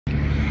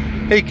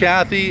Hey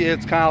Kathy,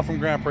 it's Kyle from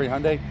Grand Prairie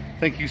Hyundai.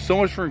 Thank you so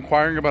much for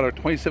inquiring about our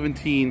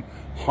 2017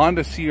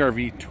 Honda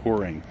CRV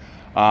Touring.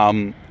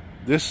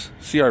 This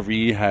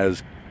CRV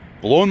has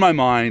blown my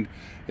mind.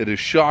 It has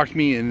shocked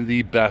me in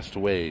the best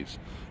ways.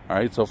 All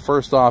right, so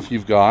first off,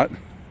 you've got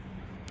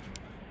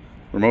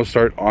remote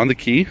start on the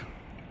key,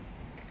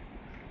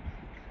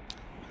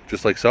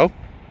 just like so.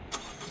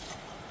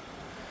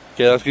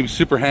 Okay, that's gonna be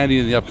super handy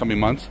in the upcoming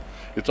months.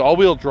 It's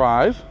all-wheel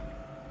drive.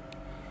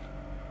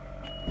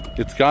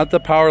 It's got the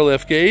power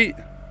lift gate,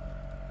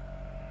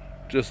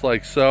 just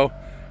like so.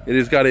 It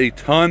has got a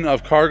ton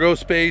of cargo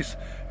space.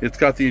 It's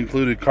got the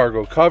included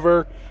cargo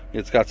cover.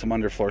 It's got some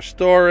underfloor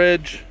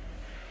storage,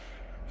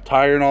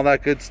 tire and all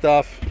that good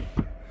stuff.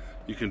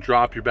 You can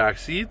drop your back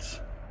seats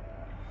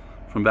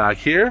from back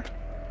here.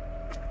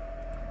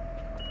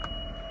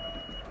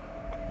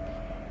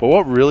 But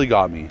what really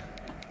got me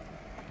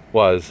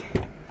was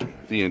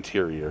the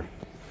interior.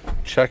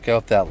 Check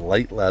out that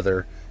light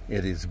leather.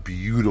 It is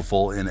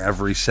beautiful in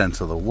every sense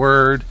of the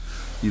word.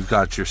 You've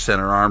got your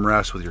center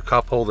armrest with your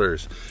cup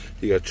holders.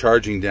 You got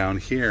charging down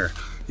here.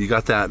 You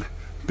got that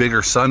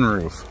bigger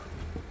sunroof.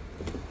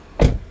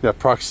 You got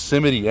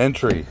proximity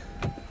entry.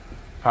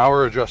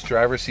 Power adjust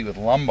driver's seat with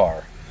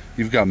lumbar.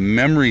 You've got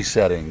memory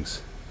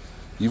settings.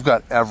 You've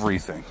got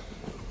everything.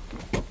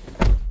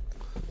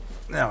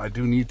 Now I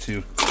do need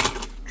to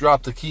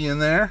drop the key in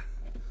there.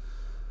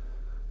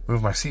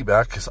 Move my seat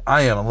back because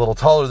I am a little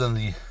taller than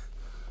the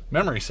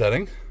memory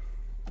setting.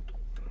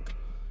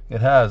 It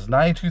has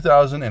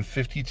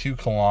 92,052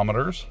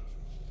 kilometers.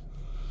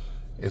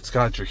 It's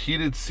got your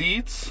heated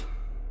seats,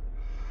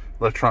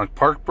 electronic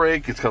park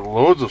brake. It's got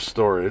loads of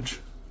storage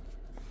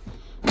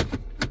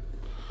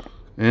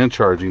and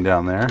charging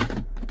down there.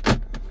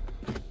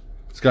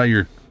 It's got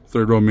your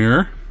third row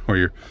mirror or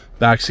your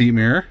back seat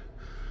mirror.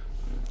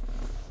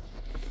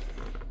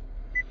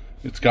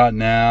 It's got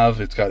nav.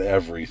 It's got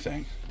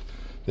everything.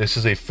 This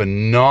is a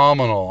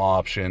phenomenal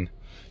option,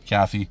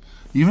 Kathy.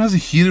 It even has a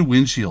heated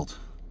windshield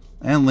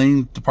and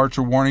lane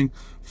departure warning,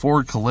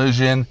 forward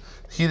collision,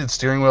 heated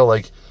steering wheel.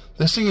 Like,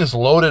 this thing is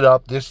loaded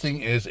up. This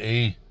thing is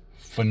a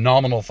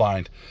phenomenal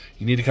find.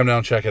 You need to come down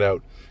and check it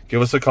out.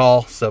 Give us a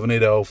call,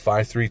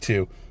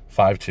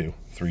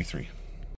 780-532-5233.